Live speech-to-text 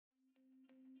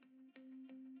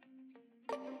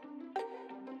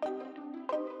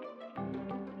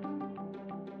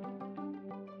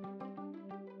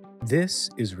This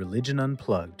is Religion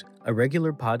Unplugged, a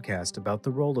regular podcast about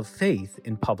the role of faith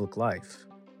in public life.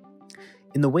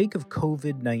 In the wake of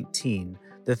COVID-19,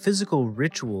 the physical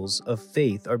rituals of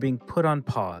faith are being put on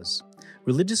pause.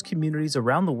 Religious communities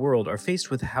around the world are faced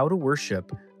with how to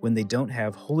worship when they don't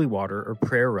have holy water or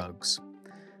prayer rugs.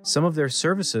 Some of their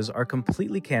services are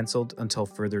completely canceled until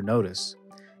further notice.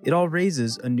 It all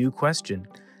raises a new question.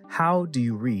 How do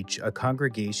you reach a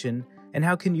congregation, and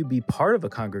how can you be part of a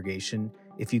congregation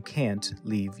if you can't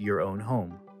leave your own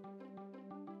home?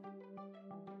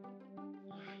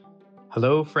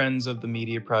 Hello, friends of the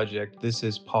Media Project. This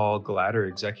is Paul Glatter,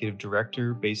 Executive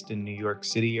Director based in New York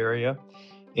City area.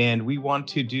 And we want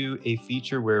to do a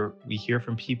feature where we hear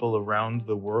from people around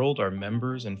the world, our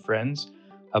members and friends,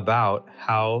 about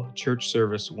how church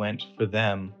service went for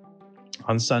them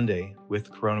on Sunday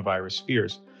with coronavirus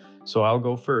fears. So I'll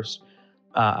go first.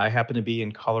 I happen to be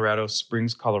in Colorado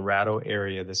Springs, Colorado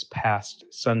area this past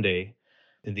Sunday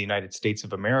in the United States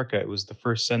of America. It was the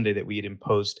first Sunday that we had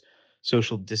imposed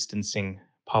social distancing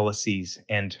policies.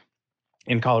 And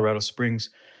in Colorado Springs,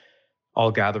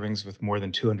 all gatherings with more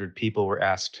than 200 people were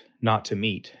asked not to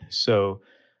meet. So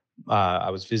I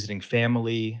was visiting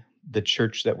family. The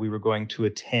church that we were going to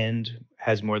attend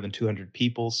has more than 200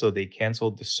 people, so they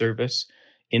canceled the service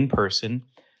in person.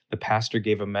 The pastor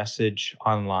gave a message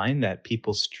online that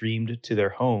people streamed to their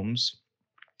homes,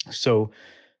 so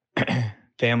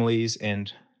families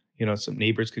and some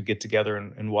neighbors could get together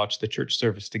and watch the church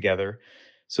service together.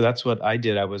 So that's what I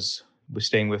did. I was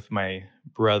staying with my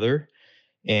brother,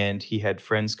 and he had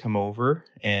friends come over,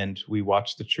 and we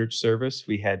watched the church service.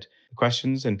 We had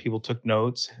questions, and people took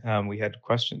notes. We had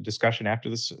discussion after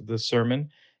the sermon,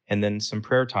 and then some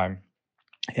prayer time.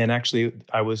 And actually,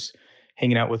 I was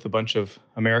hanging out with a bunch of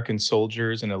American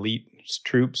soldiers and elite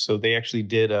troops, so they actually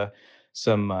did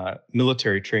some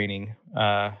military training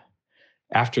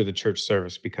after the church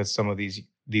service, because some of these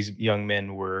young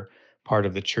men were part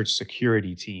of the church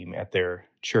security team at their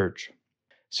church.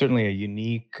 Certainly a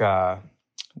unique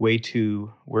way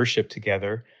to worship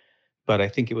together, but I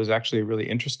think it was actually a really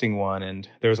interesting one. And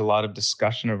there was a lot of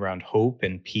discussion around hope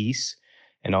and peace,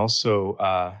 and also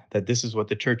that this is what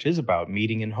the church is about,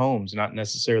 meeting in homes, not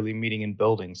necessarily meeting in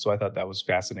buildings. So I thought that was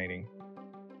fascinating.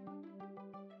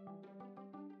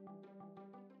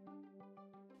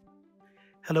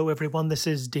 Hello everyone, this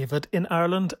is David in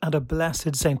Ireland, and a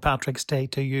blessed St. Patrick's Day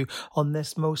to you on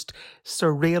this most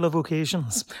surreal of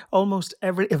occasions. Almost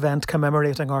every event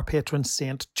commemorating our patron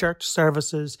saint, church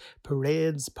services,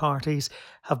 parades, parties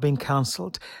have been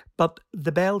cancelled. But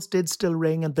the bells did still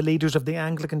ring, and the leaders of the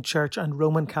Anglican Church and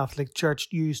Roman Catholic Church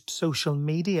used social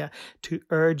media to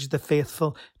urge the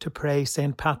faithful to pray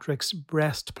St. Patrick's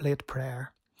breastplate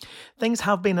prayer. Things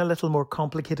have been a little more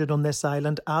complicated on this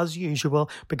island, as usual,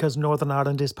 because Northern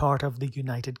Ireland is part of the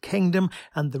United Kingdom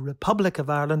and the Republic of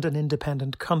Ireland, an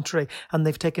independent country, and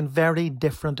they've taken very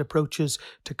different approaches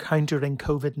to countering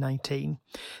COVID-19.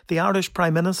 The Irish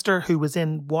Prime Minister, who was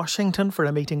in Washington for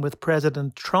a meeting with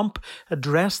President Trump,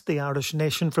 addressed the Irish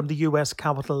nation from the US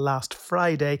Capitol last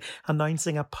Friday,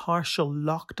 announcing a partial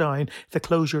lockdown, the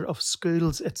closure of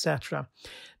schools, etc.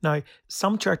 Now,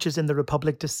 some churches in the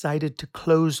Republic decided to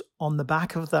close on the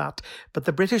back of that, but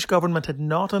the British government had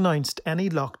not announced any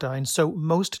lockdown, so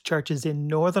most churches in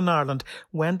Northern Ireland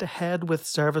went ahead with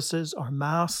services or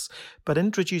mass, but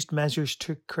introduced measures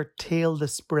to curtail the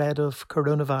spread of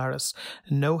coronavirus.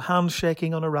 No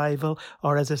handshaking on arrival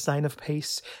or as a sign of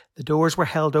peace. The doors were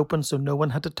held open so no one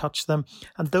had to touch them,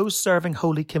 and those serving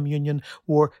Holy Communion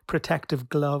wore protective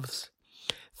gloves.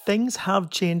 Things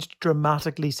have changed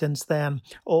dramatically since then.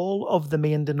 All of the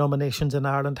main denominations in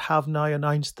Ireland have now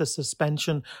announced the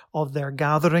suspension of their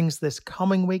gatherings this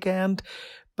coming weekend,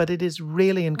 but it is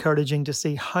really encouraging to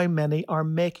see how many are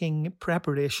making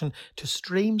preparation to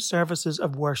stream services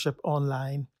of worship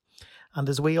online. And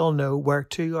as we all know, where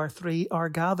 2 or 3 are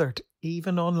gathered,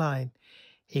 even online,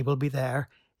 he will be there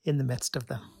in the midst of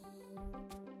them.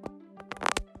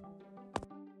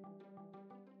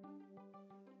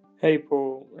 Hey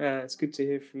Paul, it's good to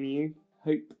hear from you.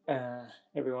 Hope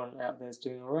everyone out there is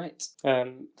doing all right.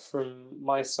 From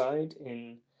my side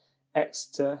in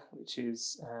Exeter, which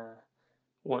is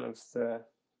one of the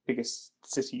biggest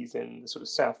cities in the sort of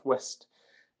southwest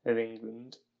of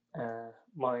England,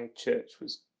 my church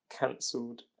was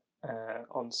cancelled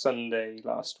on Sunday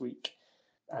last week,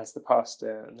 as the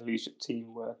pastor and the leadership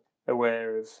team were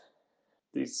aware of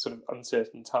these sort of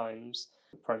uncertain times.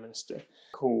 The Prime Minister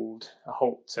called a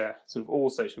halt to sort of all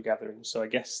social gatherings. So I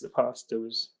guess the pastor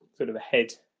was sort of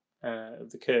ahead of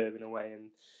the curve in a way, and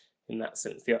in that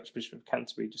sense, the Archbishop of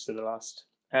Canterbury just in the last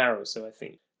hour or so, I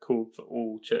think, called for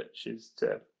all churches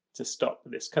to to stop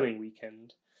this coming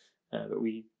weekend, but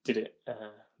we did it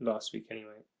last week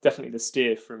anyway. Definitely the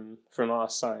steer from our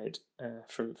side,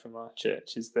 from our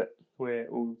church, is that we're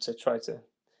all to try to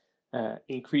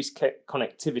increase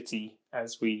connectivity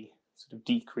as we sort of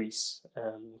decrease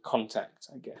contact,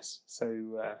 I guess.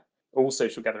 So all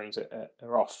social gatherings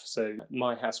are off. So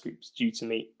my house group's due to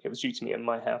meet. It was due to meet at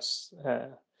my house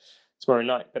tomorrow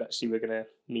night, but actually we're going to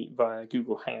meet via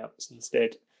Google Hangouts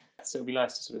instead. So it'll be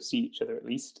nice to sort of see each other at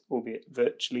least, albeit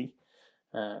virtually.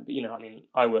 But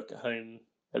I work at home.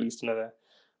 At least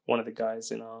one of the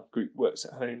guys in our group works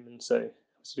at home, and so I'm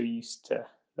sort of used to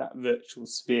that virtual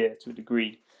sphere to a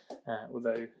degree,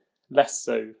 although less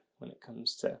so when it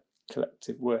comes to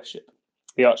collective worship.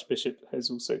 The Archbishop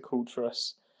has also called for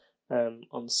us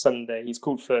on Sunday. He's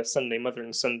called for Sunday,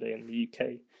 Mothering Sunday in the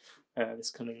UK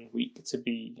this coming week to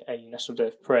be a National Day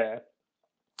of Prayer,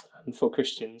 and for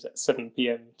Christians at 7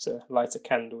 p.m. to light a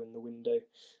candle in the window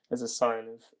as a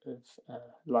sign of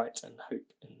light and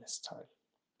hope in this time.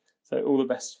 So all the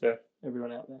best for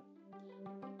everyone out there.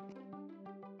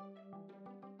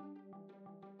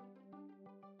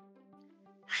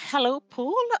 Hello,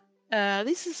 Paul.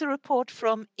 This is a report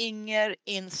from Inger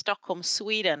in Stockholm,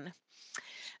 Sweden.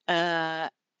 I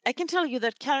can tell you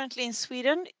that currently in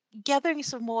Sweden,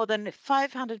 gatherings of more than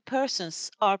 500 persons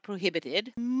are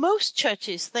prohibited. Most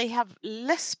churches, they have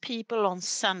less people on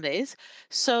Sundays,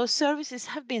 so services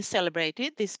have been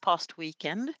celebrated this past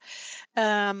weekend.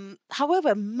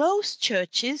 However, most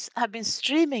churches have been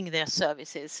streaming their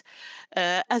services,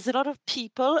 as a lot of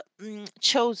people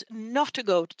chose not to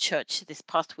go to church this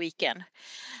past weekend.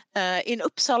 In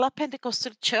Uppsala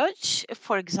Pentecostal Church,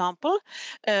 for example,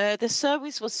 the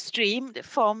service was streamed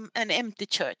from an empty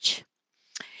church.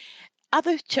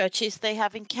 Other churches, they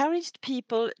have encouraged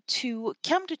people to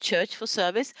come to church for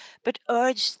service, but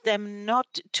urged them not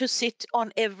to sit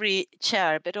on every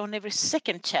chair, but on every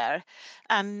second chair,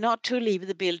 and not to leave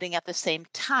the building at the same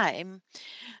time.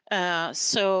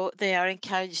 So they are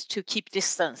encouraged to keep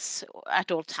distance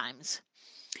at all times.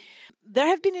 There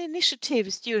have been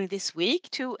initiatives during this week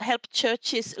to help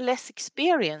churches less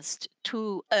experienced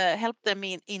to help them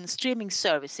in streaming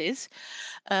services.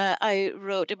 I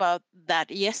wrote about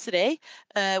that yesterday.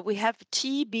 We have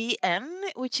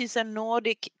TBN, which is a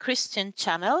Nordic Christian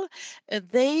channel.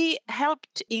 They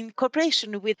helped in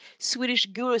cooperation with Swedish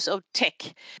Gurus of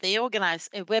Tech. They organize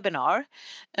a webinar,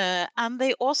 and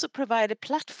they also provide a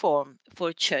platform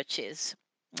for churches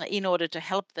in order to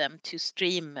help them to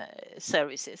stream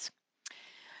services.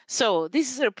 So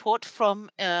this is a report from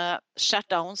shut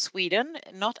down Sweden,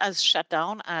 not as shut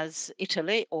down as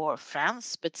Italy or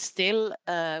France, but still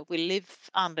we live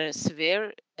under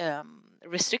severe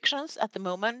restrictions at the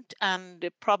moment, and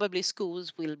probably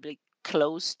schools will be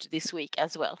closed this week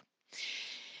as well.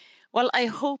 Well, I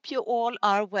hope you all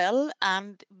are well,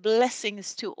 and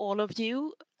blessings to all of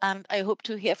you, and I hope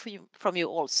to hear from you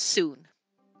all soon.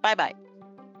 Bye-bye.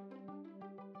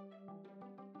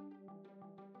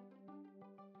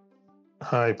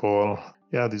 Hi, Paul.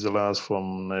 Yeah, this is Elias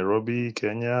from Nairobi,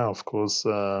 Kenya. Of course,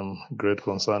 great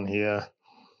concern here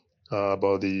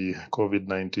about the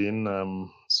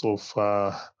COVID-19. So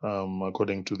far,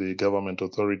 according to the government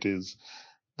authorities,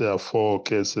 there are 4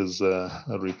 cases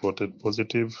reported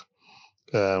positive.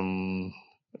 And,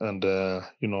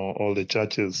 all the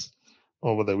churches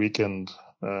over the weekend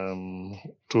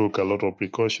took a lot of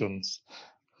precautions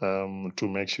to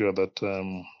make sure that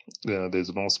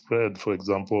there's no spread. For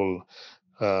example,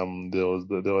 there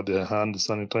were the hand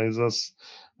sanitizers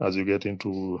as you get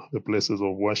into the places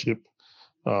of worship.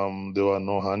 There were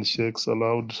no handshakes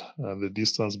allowed. The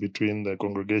distance between the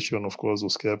congregation, of course,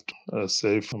 was kept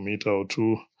safe, a meter or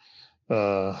 2.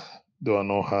 There were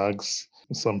no hugs.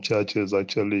 Some churches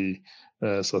actually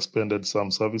suspended some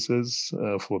services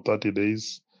for 30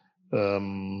 days.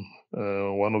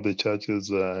 One of the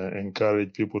churches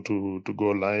encouraged people to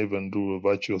go live and do a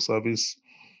virtual service.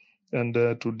 And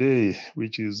today,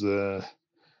 which is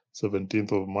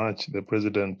 17th of March, the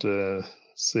president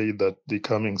said that the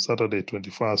coming Saturday,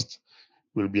 21st,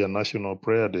 will be a national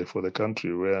prayer day for the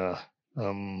country, where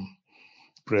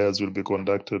prayers will be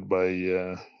conducted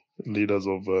by leaders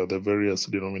of the various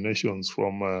denominations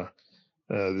from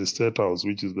the State House,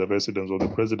 which is the residence of the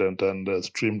president, and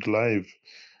streamed live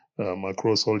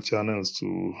across all channels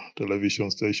to television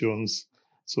stations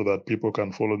so that people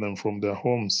can follow them from their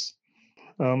homes.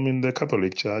 In the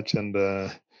Catholic Church, and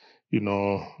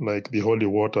like the holy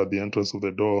water at the entrance of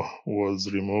the door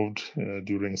was removed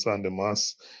during Sunday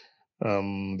Mass.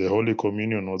 The Holy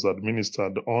Communion was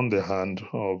administered on the hand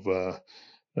of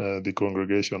the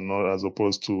congregation, not as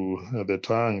opposed to the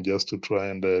tongue, just to try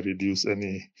and reduce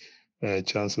any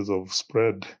chances of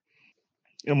spread.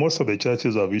 most of the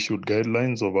churches have issued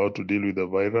guidelines of how to deal with the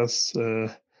virus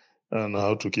and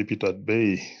how to keep it at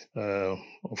bay.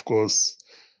 Of course,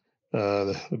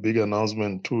 the big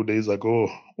announcement 2 days ago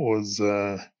was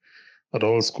that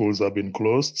all schools have been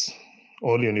closed,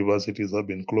 all universities have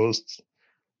been closed,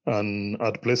 and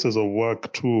at places of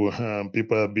work too,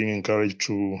 people are being encouraged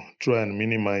to try and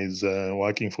minimize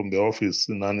working from the office.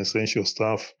 Non-essential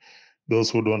staff,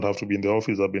 those who don't have to be in the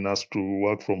office, have been asked to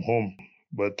work from home.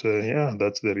 But yeah,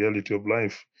 that's the reality of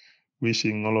life.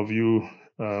 Wishing all of you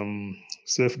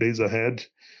safe days ahead.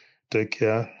 Take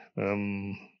care.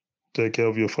 Take care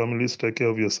of your families. Take care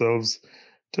of yourselves.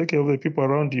 Take care of the people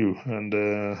around you, and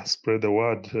spread the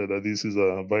word that this is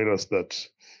a virus that,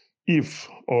 if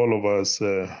all of us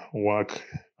work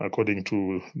according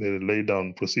to the laid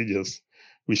down procedures,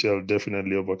 we shall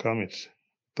definitely overcome it.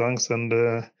 Thanks, and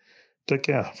take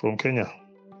care from Kenya.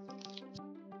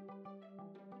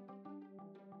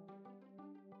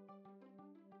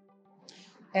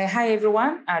 Hi,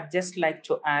 everyone. I'd just like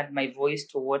to add my voice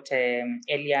to what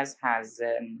Elias has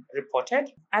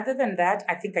reported. Other than that,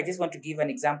 I think I just want to give an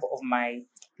example of my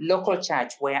local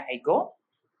church where I go,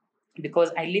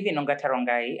 because I live in Ongata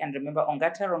Rongai. And remember,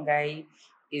 Ongata Rongai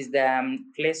is the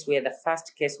place where the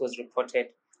first case was reported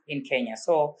in Kenya.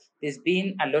 So there's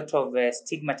been a lot of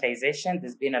stigmatization.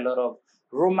 There's been a lot of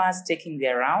rumors taking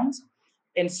their rounds.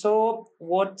 And so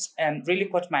what really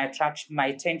caught my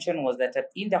attention was that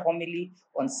in the homily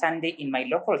on Sunday in my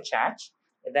local church,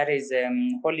 that is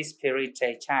Holy Spirit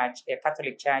Church, a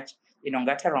Catholic church in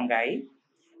Ongata Rongai,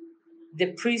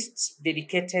 the priest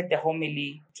dedicated the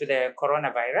homily to the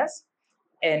coronavirus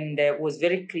and was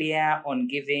very clear on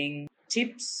giving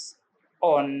tips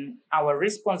on our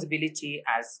responsibility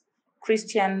as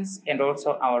Christians and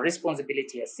also our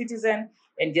responsibility as citizens,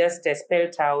 and just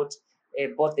spelled out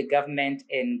both the government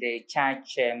and the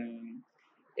church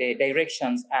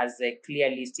directions as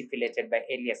clearly stipulated by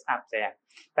Elias up there.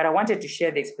 But I wanted to share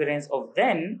the experience of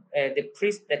then the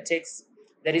priest that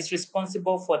is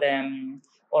responsible for the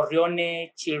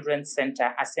Orione Children's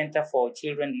Center, a center for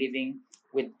children living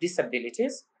with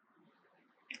disabilities,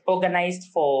 organized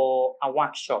for a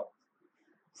workshop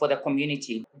for the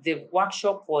community. The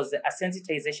workshop was a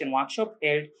sensitization workshop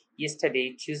held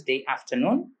yesterday, Tuesday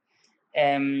afternoon.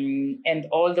 And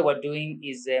all they were doing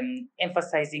is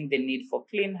emphasizing the need for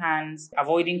clean hands,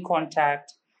 avoiding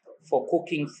contact, for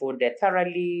cooking food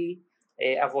thoroughly,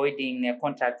 avoiding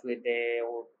contact with the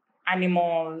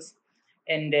animals.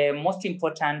 And most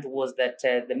important was that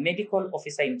the medical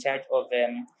officer in charge of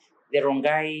the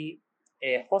Rongai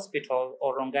Hospital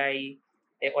or Rongai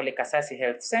Ole Kasasi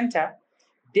Health Center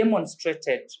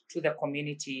demonstrated to the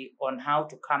community on how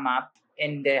to come up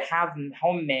and have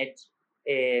homemade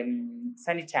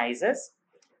sanitizers.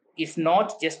 If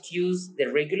not, just use the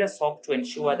regular soap to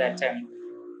ensure that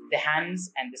the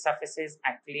hands and the surfaces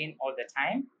are clean all the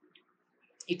time.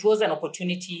 It was an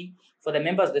opportunity for the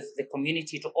members of the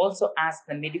community to also ask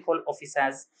the medical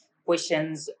officers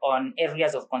questions on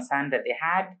areas of concern that they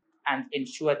had and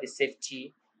ensure the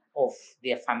safety of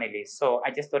their families. So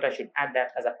I just thought I should add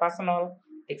that as a personal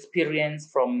experience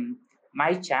from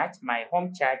my church, my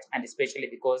home church, and especially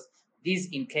because this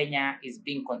in Kenya is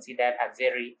being considered a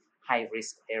very high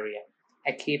risk area.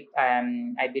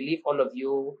 I believe all of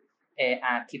you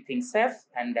are keeping safe,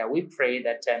 and we pray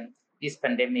that this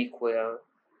pandemic will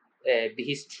be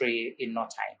history in no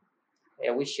time.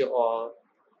 I wish you all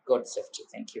God safety.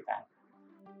 Thank you, Bye.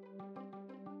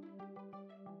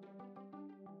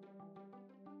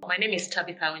 My name is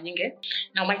Tabitha Onyinge.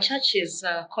 Now, my church is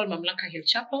called Mamlaka Hill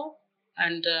Chapel,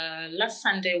 and last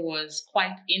Sunday was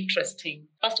quite interesting.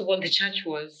 First of all, the church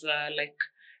was like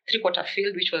three-quarter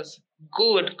filled, which was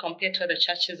good compared to other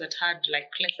churches that had like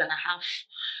less than a half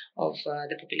of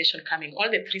the population coming. All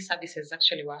the three services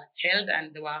actually were held,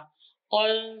 and they were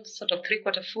all sort of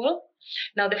three-quarter full.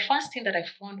 Now, the first thing that I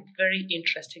found very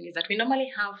interesting is that we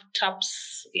normally have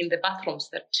taps in the bathrooms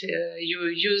that you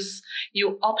use,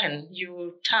 you open,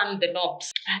 you turn the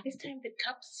knobs. This time the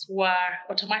taps were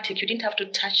automatic. You didn't have to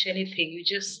touch anything. You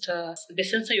just, they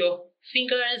sensor your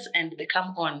fingers and they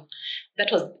come on. That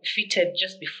was fitted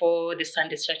just before the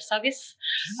Sunday church service.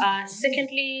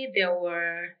 Secondly,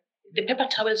 the paper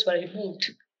towels were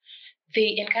removed.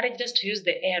 They encouraged us to use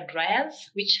the air dryers,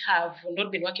 which have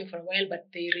not been working for a while, but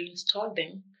they reinstalled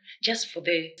them just for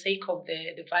the sake of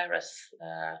the virus,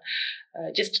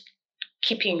 just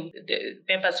keeping the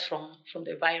members from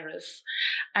the virus.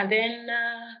 And then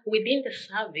within the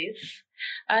service,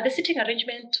 the seating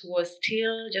arrangement was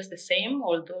still just the same,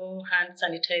 although hand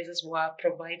sanitizers were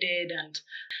provided.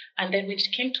 And then when it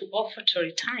came to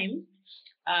offertory time,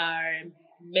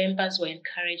 members were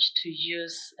encouraged to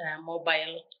use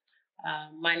mobile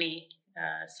money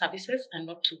services and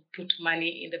not to put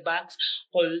money in the bags.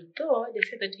 Although they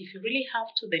said that if you really have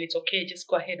to, then it's okay, just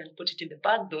go ahead and put it in the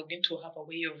bag. They're going to have a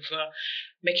way of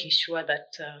making sure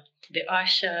that the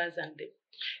ushers and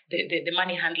the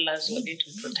money handlers were going to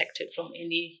be protected from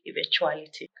any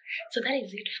eventuality. So that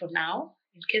is it for now.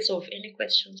 In case of any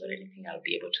questions or anything, I'll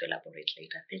be able to elaborate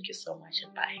later. Thank you so much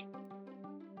and bye.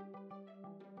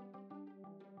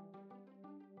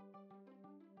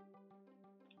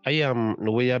 I am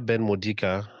Nweya Ben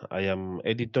Modika. I am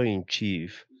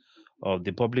editor-in-chief of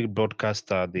the public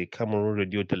broadcaster, the Cameroon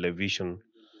Radio Television,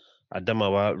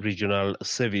 Adamawa Regional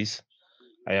Service.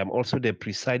 I am also the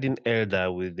presiding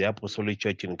elder with the Apostolic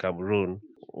Church in Cameroon,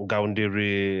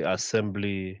 Gaoundéré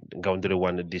Assembly, Gaoundéré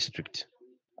 1 district.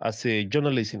 As a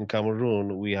journalist in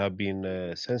Cameroon, we have been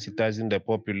sensitizing the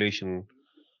population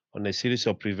on a series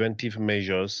of preventive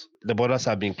measures. The borders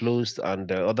have been closed,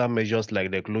 and other measures like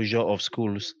the closure of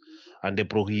schools and the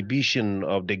prohibition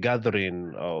of the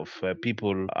gathering of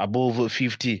people above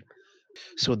 50.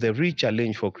 So the real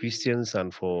challenge for Christians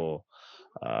and for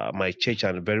my church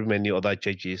and very many other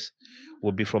churches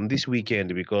will be from this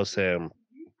weekend, because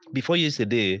before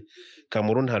yesterday,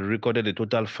 Cameroon had recorded a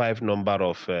total 5 number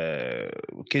of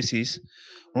cases.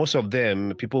 Most of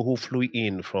them people who flew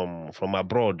in from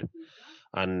abroad,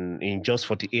 and in just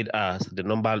 48 hours, the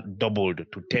number doubled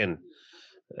to 10.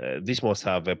 This must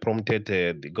have prompted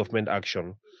the government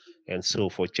action. And so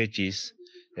for churches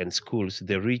and schools,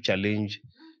 the real challenge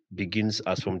begins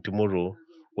as from tomorrow,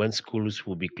 when schools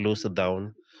will be closed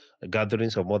down,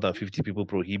 gatherings of more than 50 people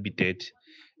prohibited,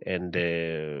 and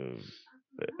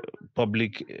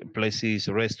public places,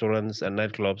 restaurants and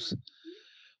nightclubs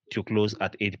to close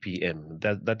at 8 p.m.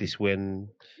 That is when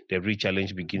the real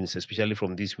challenge begins, especially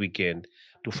from this weekend,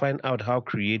 to find out how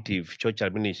creative church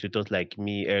administrators like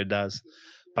me, elders,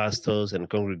 pastors, and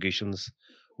congregations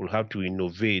will have to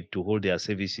innovate to hold their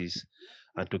services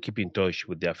and to keep in touch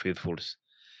with their faithfuls.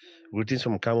 Greetings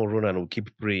from Cameroon, and we'll keep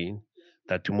praying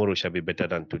that tomorrow shall be better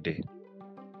than today.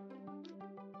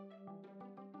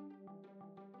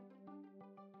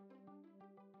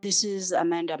 This is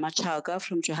Amanda Machaga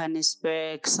from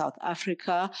Johannesburg, South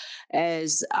Africa.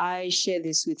 As I share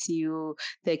this with you,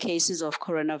 the cases of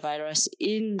coronavirus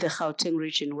in the Gauteng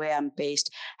region where I'm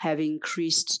based have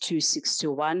increased to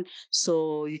 61.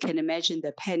 So you can imagine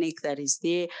the panic that is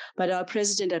there. But our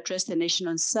president addressed the nation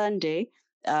on Sunday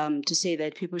to say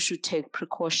that people should take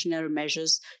precautionary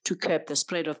measures to curb the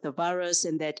spread of the virus,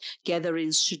 and that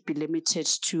gatherings should be limited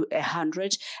to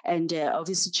 100. And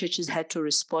obviously churches had to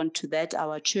respond to that.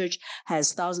 Our church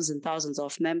has thousands and thousands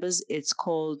of members. It's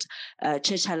called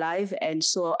Church Alive. And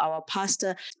so our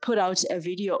pastor put out a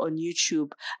video on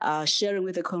YouTube sharing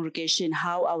with the congregation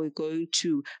how are we going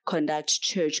to conduct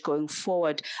church going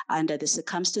forward under the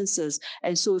circumstances.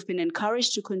 And so we've been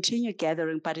encouraged to continue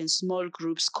gathering, but in small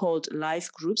groups called life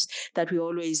groups that we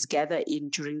always gather in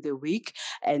during the week.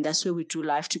 And that's where we do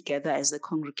life together as a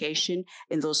congregation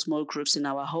in those small groups in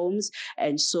our homes.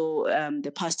 And so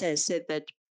the pastor has said that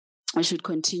we should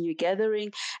continue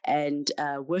gathering and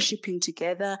worshiping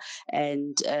together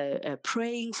and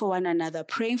praying for one another,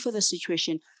 praying for the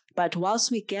situation. But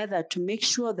whilst we gather, to make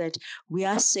sure that we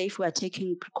are safe, we are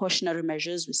taking precautionary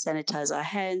measures, we sanitize our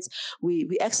hands, we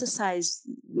exercise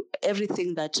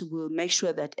everything that will make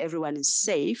sure that everyone is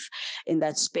safe in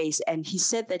that space. And he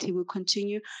said that he will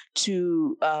continue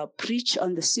to preach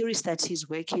on the series that he's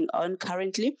working on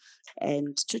currently,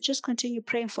 and to just continue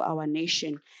praying for our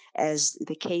nation as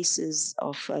the cases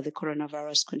of the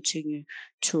coronavirus continue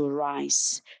to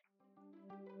rise.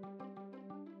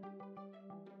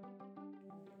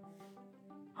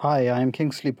 Hi, I'm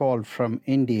Kingsley Paul from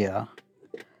India.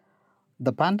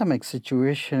 The pandemic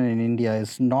situation in India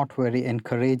is not very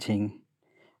encouraging.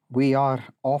 We are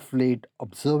of late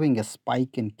observing a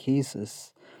spike in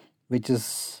cases, which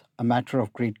is a matter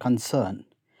of great concern,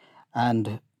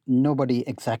 and nobody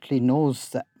exactly knows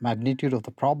the magnitude of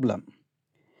the problem.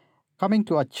 Coming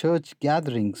to our church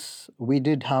gatherings, we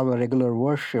did have a regular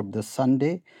worship this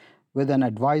Sunday with an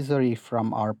advisory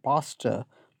from our pastor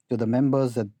to the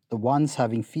members that the ones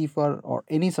having fever or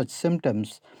any such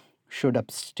symptoms should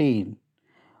abstain.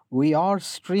 We are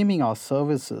streaming our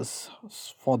services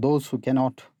for those who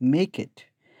cannot make it,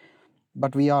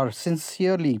 but we are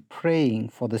sincerely praying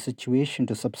for the situation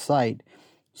to subside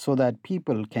so that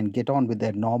people can get on with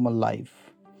their normal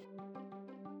life.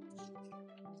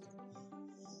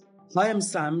 Hi, I'm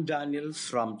Sam Daniel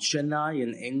from Chennai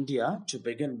in India. To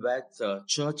begin with,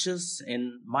 churches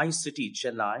in my city,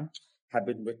 Chennai, have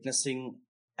been witnessing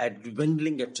at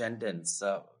dwindling attendance,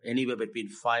 anywhere between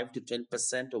 5 to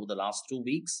 10% over the last 2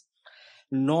 weeks.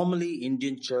 Normally,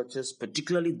 Indian churches,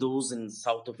 particularly those in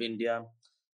south of India,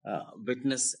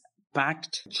 witness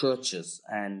packed churches.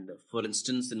 And for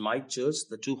instance, in my church,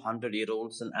 the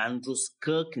 200-year-old St. Andrew's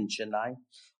Kirk in Chennai,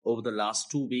 over the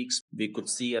last 2 weeks, we could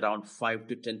see around 5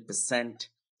 to 10%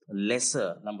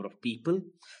 lesser number of people.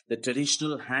 The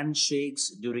traditional handshakes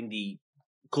during the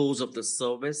course of the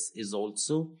service is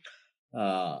also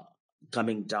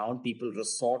coming down. People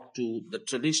resort to the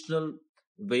traditional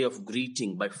way of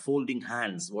greeting by folding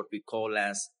hands, what we call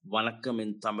as Vanakkam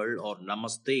in Tamil or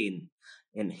Namaste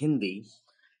in Hindi.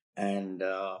 And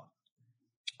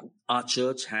our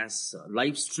church has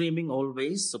live streaming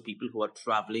always, so people who are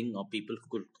traveling or people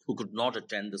who could not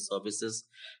attend the services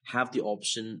have the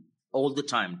option all the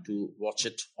time to watch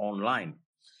it online.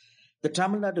 The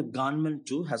Tamil Nadu government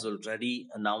too has already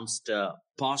announced a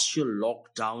partial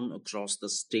lockdown across the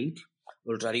state.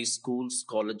 Already schools,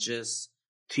 colleges,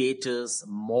 theatres,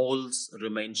 malls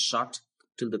remain shut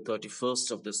till the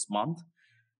 31st of this month.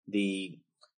 The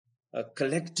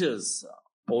collectors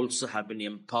also have been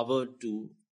empowered to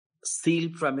seal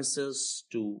premises,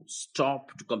 to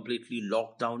stop, to completely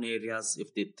lock down areas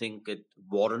if they think it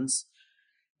warrants.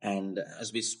 And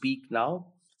as we speak now,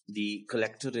 the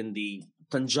collector in the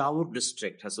Tanjavur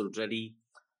district has already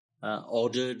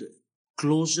ordered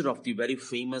closure of the very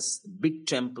famous big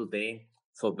temple there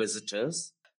for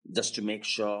visitors, just to make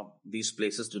sure these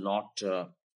places do not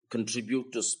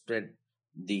contribute to spread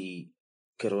the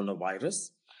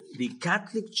coronavirus. The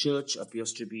Catholic Church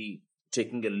appears to be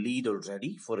taking a lead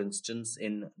already. For instance,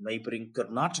 in neighboring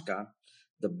Karnataka,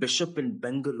 the bishop in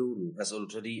Bengaluru has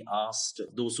already asked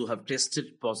those who have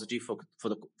tested positive for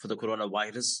the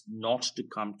coronavirus not to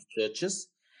come to churches.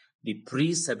 The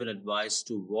priests have been advised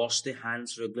to wash their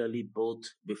hands regularly, both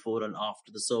before and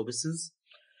after the services.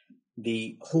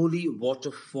 The holy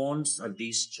water fonts at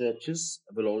these churches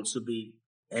will also be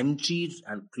emptied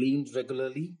and cleaned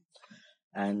regularly.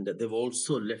 And they've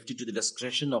also left it to the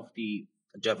discretion of the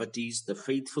devotees, the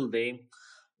faithful there,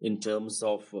 in terms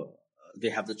of they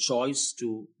have the choice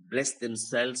to bless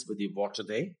themselves with the water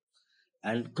there.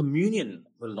 And communion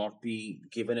will not be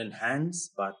given in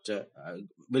hands, but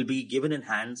will be given in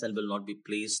hands and will not be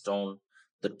placed on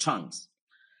the tongues.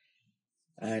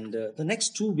 And the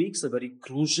next 2 weeks are very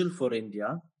crucial for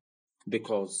India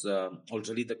because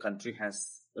already the country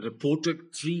has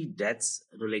reported 3 deaths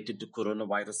related to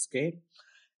coronavirus scare.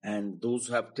 And those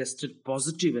who have tested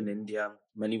positive in India,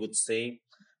 many would say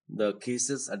the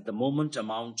cases at the moment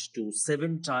amount to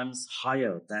 7 times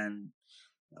higher than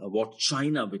what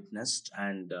China witnessed.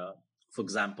 And for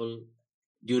example,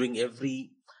 during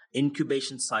every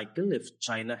incubation cycle, if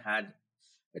China had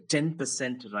a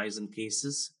 10% rise in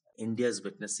cases, India is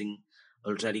witnessing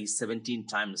already 17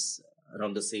 times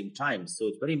around the same time. So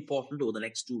it's very important over the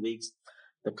next 2 weeks,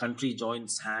 the country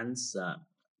joins hands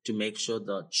to make sure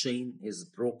the chain is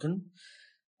broken.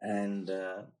 And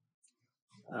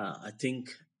I think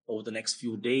over the next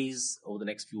few days, over the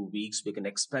next few weeks, we can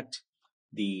expect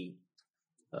the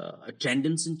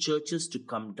attendance in churches to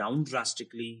come down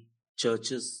drastically.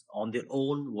 Churches on their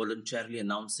own voluntarily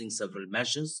announcing several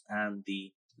measures, and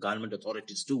the government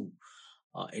authorities too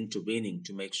intervening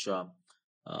to make sure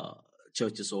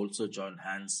churches also join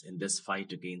hands in this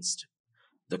fight against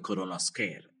the corona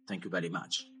scare. Thank you very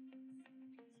much.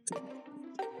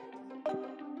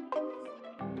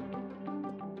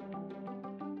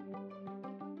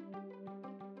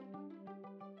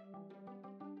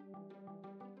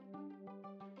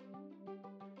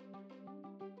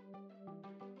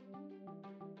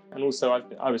 And also,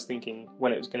 I was thinking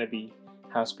when it was going to be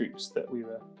house groups that we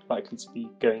were likely to be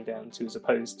going down to, as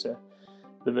opposed to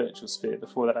the virtual sphere.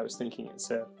 Before that, I was thinking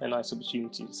it's a nice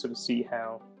opportunity to sort of see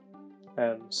how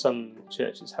some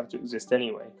churches have to exist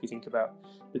anyway. If you think about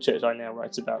the church I now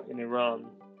write about in Iran,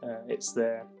 it's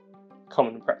their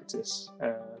common practice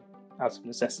out of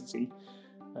necessity,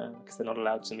 because they're not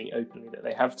allowed to meet openly, that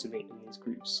they have to meet in these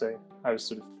groups. So I was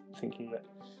sort of thinking that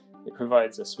it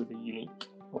provides us with a unique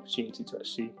opportunity to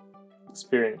actually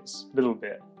experience a little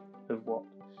bit of what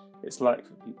it's like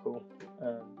for people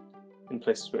in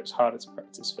places where it's harder to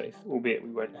practice faith, albeit we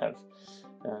won't have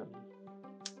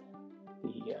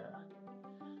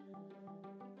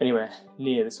anywhere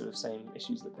near the sort of same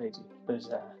issues that they do. But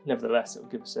nevertheless, it will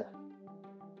give us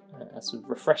a sort of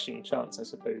refreshing chance, I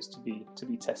suppose, to be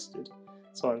tested.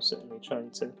 So I'm certainly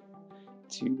trying to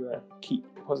keep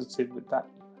positive with that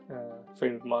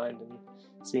frame of mind, and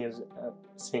seeing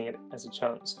it as a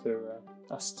chance for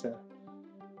us to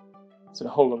sort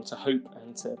of hold on to hope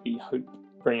and to be hope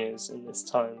bringers in this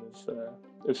time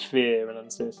of fear and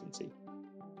uncertainty.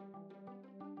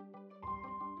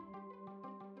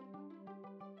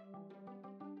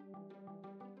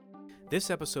 This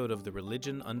episode of the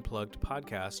Religion Unplugged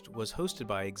podcast was hosted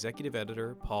by executive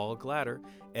editor Paul Glatter,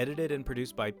 edited and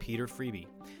produced by Peter Freeby.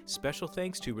 Special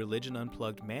thanks to Religion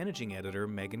Unplugged managing editor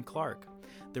Megan Clark.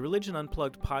 The Religion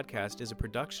Unplugged podcast is a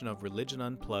production of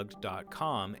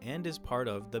religionunplugged.com and is part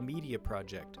of The Media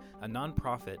Project, a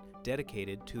nonprofit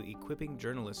dedicated to equipping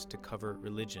journalists to cover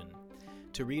religion.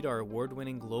 To read our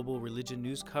award-winning global religion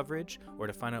news coverage or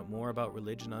to find out more about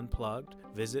Religion Unplugged,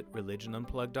 visit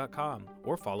religionunplugged.com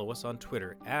or follow us on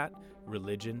Twitter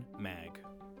 @ReligionMag.